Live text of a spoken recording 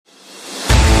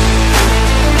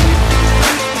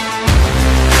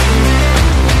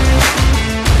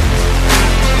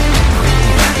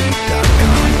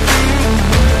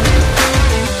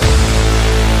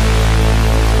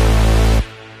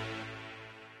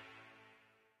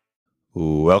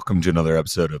Welcome to another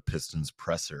episode of Pistons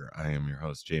Presser. I am your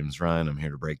host, James Ryan. I'm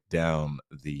here to break down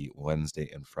the Wednesday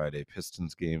and Friday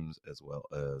Pistons games, as well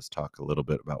as talk a little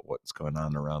bit about what's going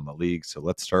on around the league. So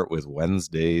let's start with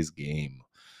Wednesday's game.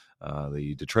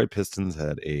 The Detroit Pistons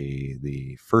had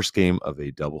the first game of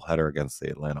a doubleheader against the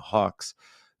Atlanta Hawks.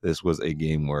 This was a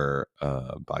game where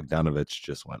Bogdanovich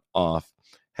just went off,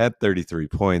 had 33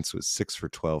 points, was 6 for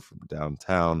 12 from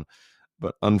downtown.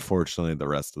 But unfortunately, the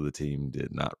rest of the team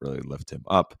did not really lift him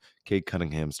up. Cade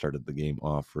Cunningham started the game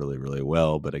off really, really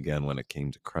well. But again, when it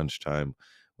came to crunch time,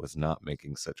 was not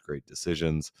making such great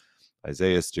decisions.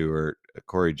 Isaiah Stewart,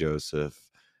 Corey Joseph,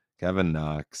 Kevin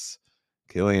Knox,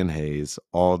 Killian Hayes,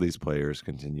 all these players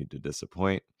continued to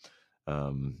disappoint.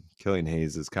 Killian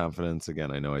Hayes' confidence,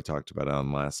 again, I know I talked about it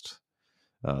on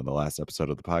the last episode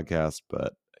of the podcast,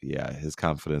 but yeah, his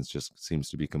confidence just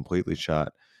seems to be completely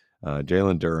shot.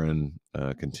 Jalen Duren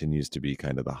continues to be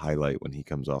kind of the highlight when he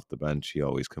comes off the bench. He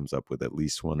always comes up with at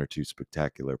least one or two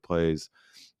spectacular plays,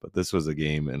 but this was a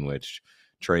game in which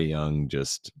Trae Young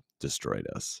just destroyed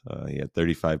us. He had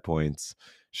 35 points,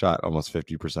 shot almost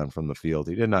 50% from the field.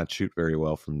 He did not shoot very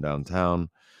well from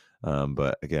downtown,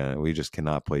 but again, we just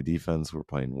cannot play defense. We're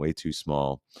playing way too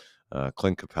small.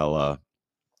 Clint Capella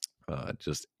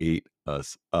just ate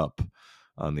us up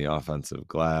on the offensive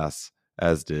glass,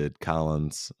 as did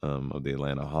Collins of the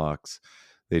Atlanta Hawks.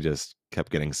 They just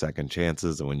kept getting second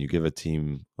chances. And when you give a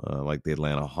team like the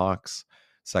Atlanta Hawks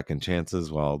second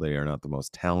chances, while they are not the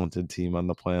most talented team on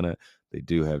the planet, they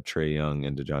do have Trae Young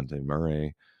and DeJounte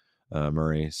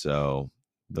Murray. So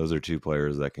those are two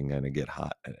players that can kind of get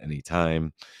hot at any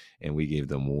time. And we gave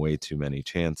them way too many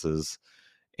chances.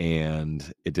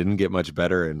 And it didn't get much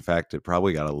better. In fact, it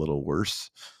probably got a little worse.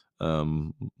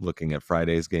 Looking at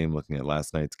Friday's game, looking at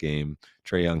last night's game,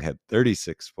 Trae Young had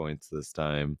 36 points this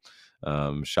time,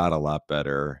 shot a lot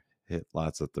better, hit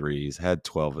lots of threes, had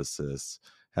 12 assists,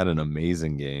 had an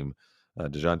amazing game.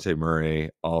 DeJounte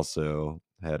Murray also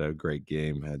had a great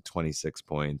game, had 26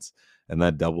 points, and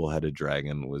that double-headed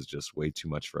dragon was just way too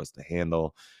much for us to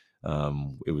handle.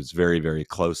 It was very, very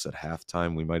close at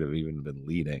halftime. We might have even been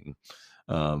leading.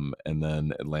 And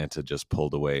then Atlanta just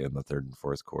pulled away in the third and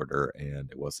fourth quarter,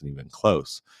 and it wasn't even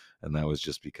close. And that was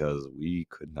just because we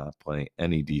could not play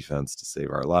any defense to save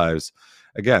our lives.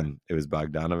 Again, it was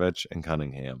Bogdanovich and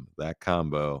Cunningham, that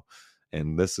combo.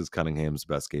 And this is Cunningham's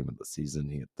best game of the season.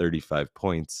 He had 35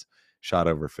 points, shot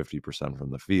over 50%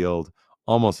 from the field,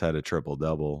 almost had a triple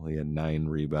double. He had 9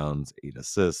 rebounds, 8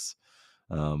 assists.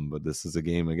 But this is a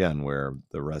game, again, where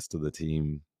the rest of the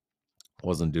team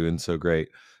wasn't doing so great.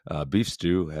 Beef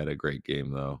Stew had a great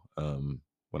game, though.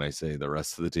 When I say the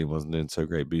rest of the team wasn't doing so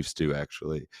great, Beef Stew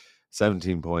actually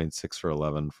 17 points, 6 for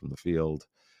 11 from the field.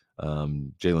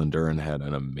 Jalen Duren had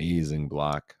an amazing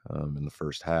block in the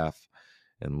first half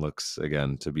and looks,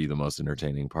 again, to be the most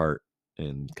entertaining part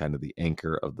and kind of the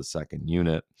anchor of the second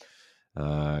unit.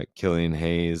 Killian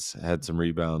Hayes had some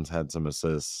rebounds, had some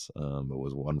assists, but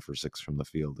was 1 for 6 from the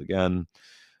field again.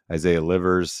 Isaiah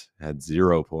Livers had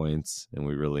 0 points, and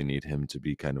we really need him to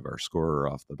be kind of our scorer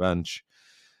off the bench.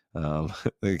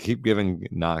 They keep giving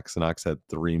Knox. Knox had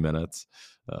 3 minutes,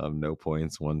 no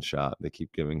points, 1 shot. They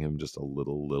keep giving him just a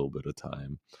little bit of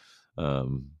time.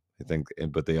 I think,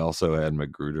 but they also had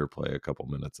Magruder play a couple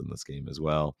minutes in this game as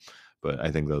well. But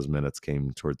I think those minutes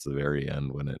came towards the very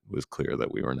end when it was clear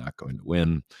that we were not going to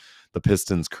win. The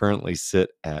Pistons currently sit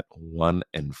at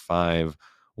 1-5.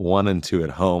 1-2 at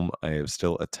home. I have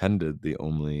still attended the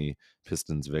only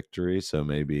Pistons victory, so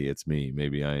maybe it's me.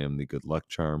 Maybe I am the good luck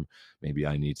charm. Maybe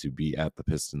I need to be at the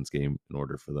Pistons game in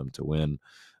order for them to win.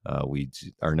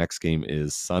 Our next game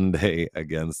is Sunday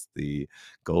against the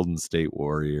Golden State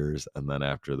Warriors, and then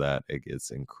after that, it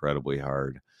gets incredibly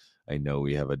hard. I know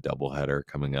we have a doubleheader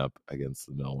coming up against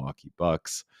the Milwaukee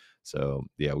Bucks, so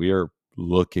yeah, we are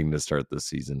looking to start the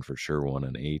season for sure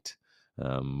 1-8.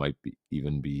 Might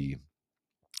even be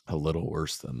a little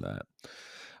worse than that.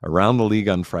 Around the league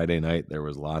on Friday night, there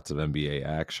was lots of NBA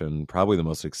action. Probably the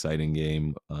most exciting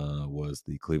game was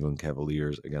the Cleveland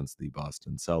Cavaliers against the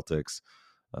Boston Celtics.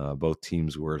 Both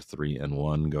teams were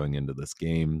 3-1 going into this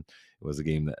game. It was a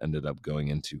game that ended up going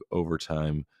into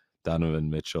overtime. Donovan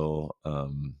Mitchell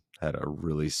had a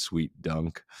really sweet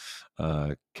dunk.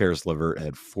 Karis LeVert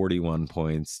had 41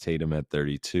 points. Tatum had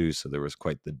 32, so there was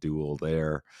quite the duel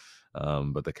there.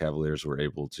 But the Cavaliers were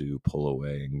able to pull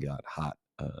away and got hot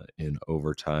in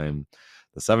overtime.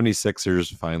 The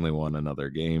 76ers finally won another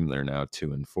game. They're now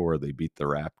 2-4. They beat the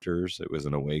Raptors. It was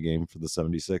an away game for the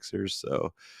 76ers.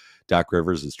 So Doc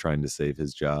Rivers is trying to save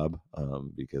his job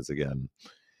because, again,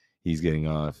 he's getting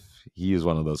off. He is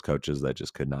one of those coaches that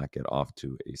just could not get off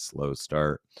to a slow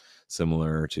start,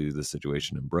 similar to the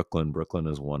situation in Brooklyn. Brooklyn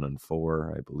is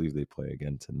 1-4. I believe they play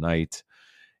again tonight.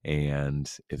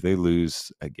 And if they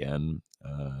lose again,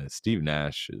 Steve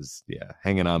Nash is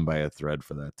hanging on by a thread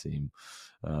for that team.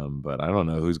 But I don't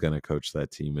know who's going to coach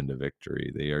that team into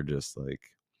victory. They are just like,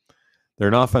 they're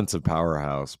an offensive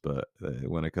powerhouse, but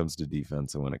when it comes to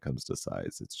defense and when it comes to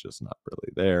size, it's just not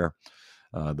really there.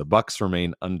 The Bucks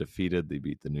remain undefeated. They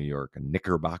beat the New York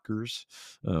Knickerbockers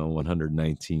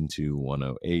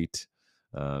 119-108.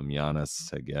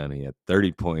 Giannis, again, he had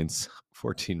 30 points,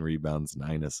 14 rebounds,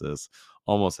 9 assists.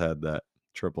 Almost had that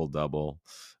triple-double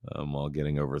while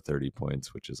getting over 30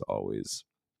 points, which is always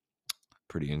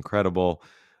pretty incredible.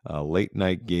 Late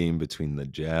night game between the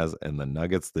Jazz and the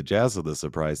Nuggets. The Jazz are the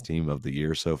surprise team of the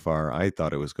year so far. I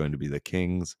thought it was going to be the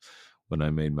Kings when I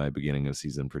made my beginning of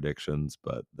season predictions,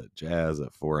 but the Jazz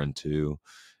at 4-2,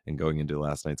 and going into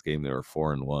last night's game, they were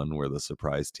 4-1, were the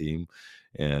surprise team.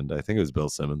 And I think it was Bill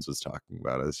Simmons was talking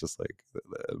about it. It's just like the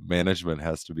management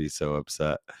has to be so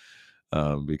upset.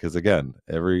 Because again,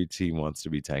 every team wants to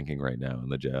be tanking right now,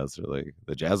 and the Jazz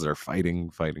are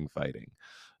fighting.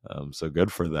 So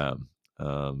good for them.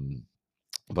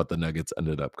 But the Nuggets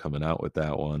ended up coming out with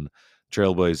that one.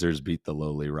 Trailblazers beat the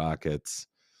lowly Rockets.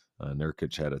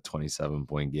 Nurkic had a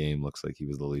 27-point game. Looks like he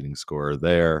was the leading scorer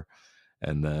there.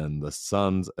 And then the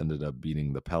Suns ended up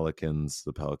beating the Pelicans.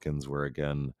 The Pelicans were,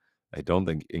 again, I don't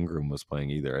think Ingram was playing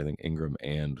either. I think Ingram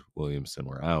and Williamson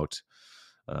were out.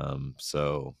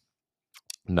 So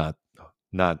not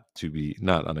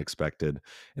unexpected.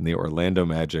 And the Orlando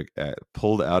Magic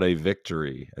pulled out a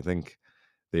victory. I think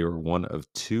they were one of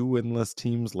 2 winless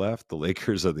teams left. The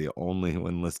Lakers are the only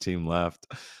winless team left.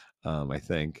 I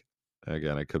think.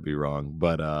 Again, I could be wrong,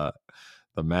 but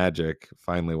the Magic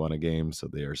finally won a game, so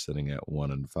they are sitting at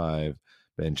 1-5.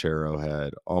 Banchero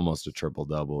had almost a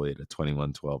triple-double. He had a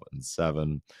 21, 12, and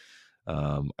 7.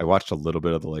 I watched a little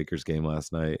bit of the Lakers game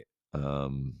last night,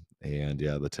 and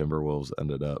the Timberwolves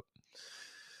ended up,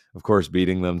 of course,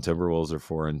 beating them. Timberwolves are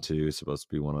 4-2, supposed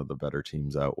to be one of the better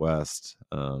teams out west,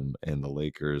 and the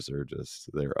Lakers are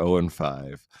they're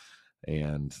 0-5.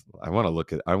 And I want to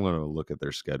look at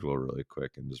their schedule really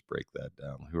quick and just break that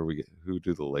down. Who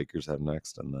do the Lakers have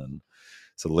next? And then,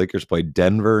 so the Lakers play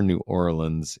Denver, New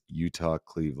Orleans, Utah,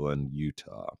 Cleveland,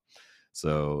 Utah.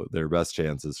 So their best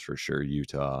chances for sure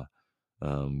Utah.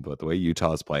 But the way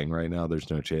Utah is playing right now, there's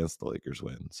no chance the Lakers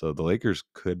win. So the Lakers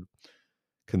could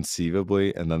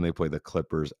conceivably, and then they play the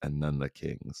Clippers and then the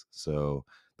Kings. So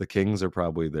the Kings are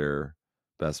probably their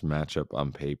best matchup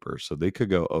on paper. So they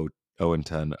could go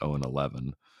 0-10,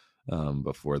 0-11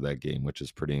 before that game, which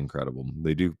is pretty incredible.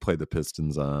 They do play the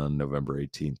Pistons on November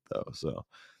 18th, though. So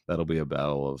that'll be a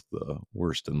battle of the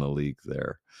worst in the league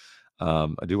there.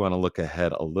 I do want to look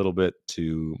ahead a little bit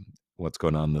to what's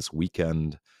going on this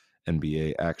weekend,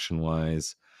 NBA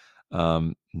action-wise.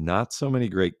 Not so many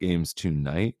great games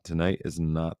tonight. Tonight is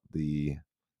not the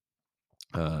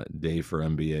day for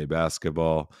NBA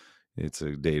basketball. It's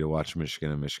a day to watch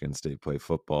Michigan and Michigan State play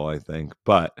football, I think.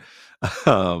 But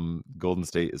Golden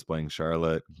State is playing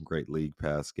Charlotte. Great League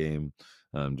Pass game,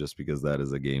 just because that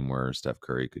is a game where Steph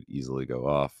Curry could easily go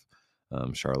off.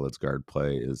 Charlotte's guard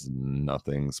play is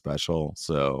nothing special.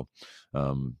 So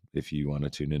if you want to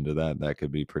tune into that, that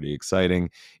could be pretty exciting.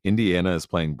 Indiana is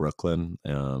playing Brooklyn.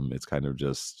 It's kind of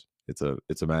just it's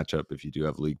a matchup if you do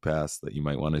have League Pass that you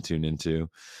might want to tune into,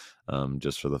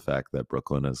 just for the fact that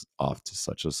Brooklyn is off to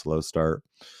such a slow start.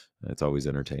 It's always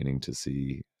entertaining to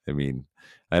see. I mean,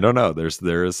 I don't know.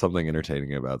 There is something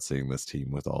entertaining about seeing this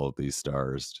team with all of these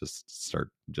stars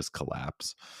just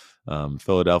collapse.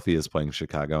 Philadelphia is playing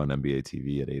Chicago on NBA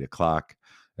TV at 8:00.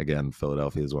 Again,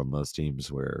 Philadelphia is one of those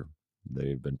teams where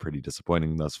they've been pretty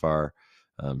disappointing thus far.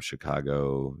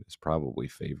 Chicago is probably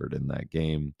favored in that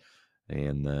game.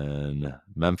 And then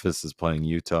Memphis is playing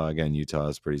Utah. Again, Utah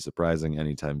is pretty surprising.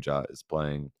 Anytime Ja is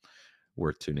playing,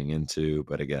 worth tuning into.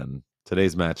 But again,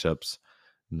 today's matchups,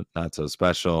 not so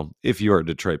special. If you are a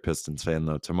Detroit Pistons fan,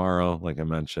 though, tomorrow, like I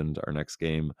mentioned, our next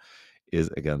game is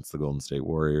against the Golden State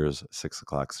Warriors,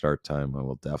 6:00 start time. I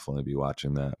will definitely be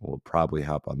watching that. We'll probably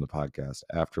hop on the podcast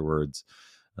afterwards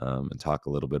and talk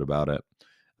a little bit about it.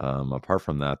 Apart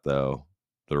from that, though,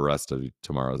 the rest of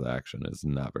tomorrow's action is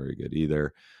not very good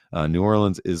either. New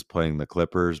Orleans is playing the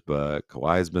Clippers, but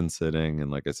Kawhi's been sitting,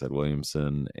 and like I said,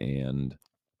 Williamson and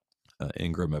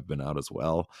Ingram have been out as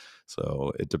well.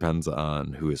 So it depends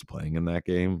on who is playing in that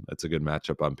game. It's a good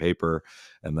matchup on paper.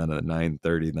 And then at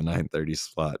 9:30, the 9:30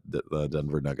 slot, the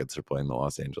Denver Nuggets are playing the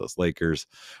Los Angeles Lakers.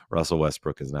 Russell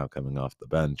Westbrook is now coming off the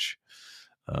bench.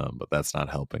 but that's not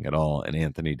helping at all. And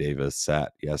Anthony Davis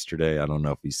sat yesterday. I don't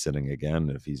know if he's sitting again,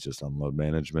 if he's just on load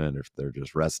management, if they're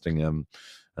just resting him.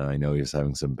 I know he's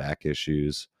having some back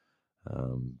issues,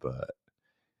 but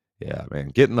yeah, man,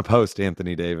 get in the post,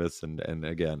 Anthony Davis, and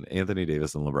again, Anthony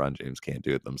Davis and LeBron James can't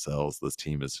do it themselves. This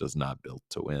team is just not built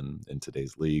to win in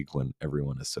today's league when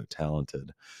everyone is so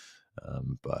talented.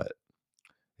 But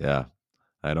yeah,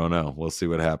 I don't know. We'll see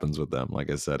what happens with them.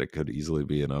 Like I said, it could easily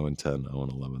be an 0-10,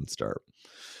 0-11 start.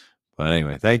 But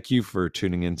anyway, thank you for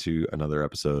tuning into another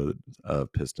episode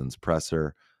of Pistons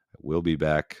Presser. We'll be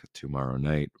back tomorrow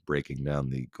night breaking down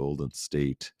the Golden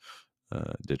State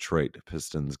Detroit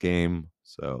Pistons game.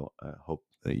 So I hope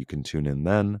that you can tune in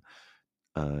then.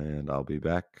 And I'll be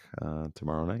back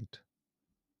tomorrow night.